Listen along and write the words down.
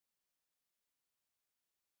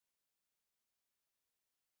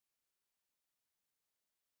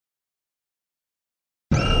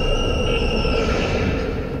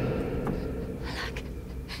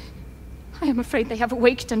am afraid they have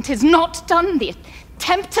awaked, and 'tis not done. The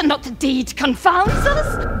attempt and not the deed confounds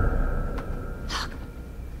us. Hark!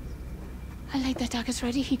 I laid their daggers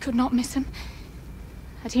ready, he could not miss him.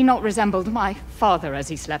 Had he not resembled my father as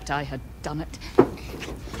he slept, I had done it.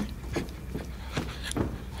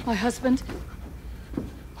 My husband?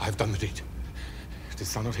 I have done the deed.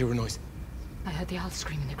 Didst thou not hear a noise? I heard the owls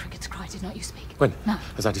scream and the crickets cry. Did not you speak? When? No.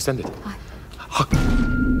 As I descended? Hark!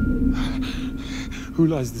 Who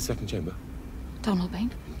lies in the second chamber? Donald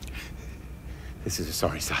Bain. This is a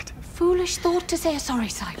sorry sight. Foolish thought to say a sorry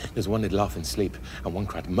sight. There's one did laugh in sleep, and one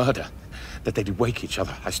cried murder. That they did wake each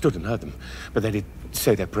other. I stood and heard them. But they did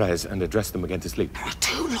say their prayers and address them again to sleep. There are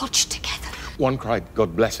two lodged together. One cried,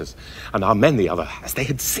 God bless us, and amen the other, as they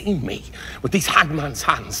had seen me, with these hangman's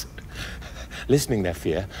hands. Listening their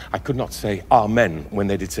fear, I could not say amen when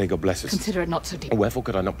they did say God bless us. Consider it not so deep. Wherefore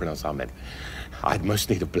could I not pronounce amen? I had most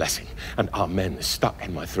need of blessing, and amen is stuck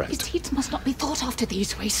in my throat. His deeds must not be thought after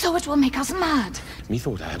these ways, so it will make us mad.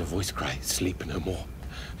 Methought I had a voice cry, sleep no more.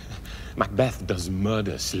 Macbeth does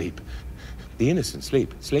murder sleep. The innocent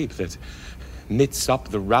sleep, sleep that knits up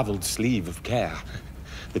the ravelled sleeve of care.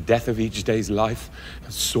 The death of each day's life,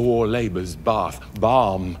 sore labour's bath,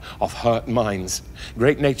 balm of hurt minds.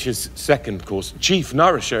 Great nature's second course, chief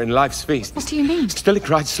nourisher in life's feast. What do you mean? Still he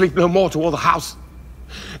cried, sleep no more to all the house.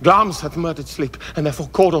 Glamis hath murdered sleep, and therefore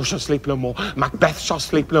Cawdor shall sleep no more. Macbeth shall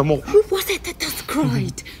sleep no more. Who was it that thus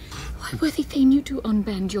cried? Why, worthy Thane, you do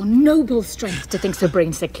unbend your noble strength to think so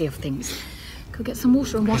brain-sickly of things. Go get some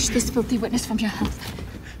water and wash this filthy witness from your hands.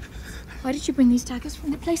 Why did you bring these daggers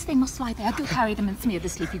from the place? They must lie there. Go carry them and smear the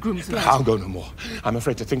sleepy grooms with. I'll go no more. I'm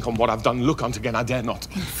afraid to think on what I've done. Look on't again, I dare not.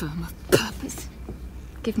 Infirm of purpose.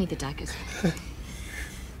 Give me the daggers.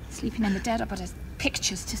 Sleeping and the dead are but as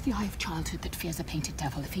pictures. 'Tis the eye of childhood that fears a painted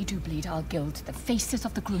devil. If he do bleed, I'll gild the faces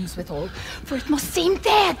of the grooms withal, for it must seem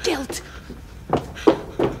their guilt.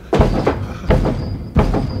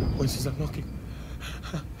 Whence is that knocking?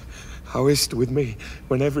 How is't with me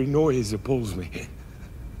when every noise appalls me?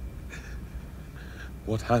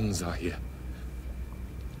 What hands are here?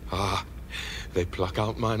 Ah, they pluck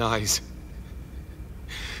out mine eyes.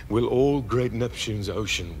 Will all great Neptune's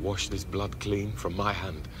ocean wash this blood clean from my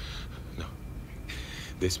hand? No.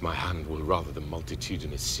 This my hand will rather the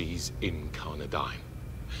multitudinous seas incarnadine,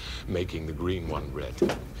 making the green one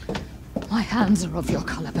red. My hands are of your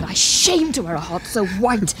colour, but I shame to wear a heart so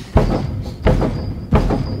white.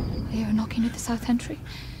 I hear a knocking at the south entry.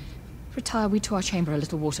 Retire we to our chamber, a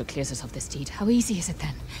little water clears us of this deed. How easy is it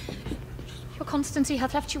then? Your constancy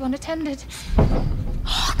hath left you unattended.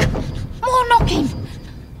 Hark! More knocking!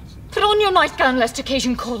 Put on your nightgown, lest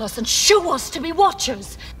occasion call us, and show us to be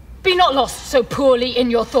watchers. Be not lost so poorly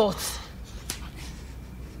in your thoughts.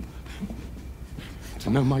 To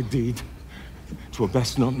know my deed, 'twere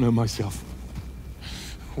best not know myself.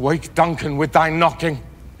 Wake Duncan with thy knocking.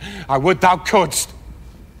 I would thou couldst.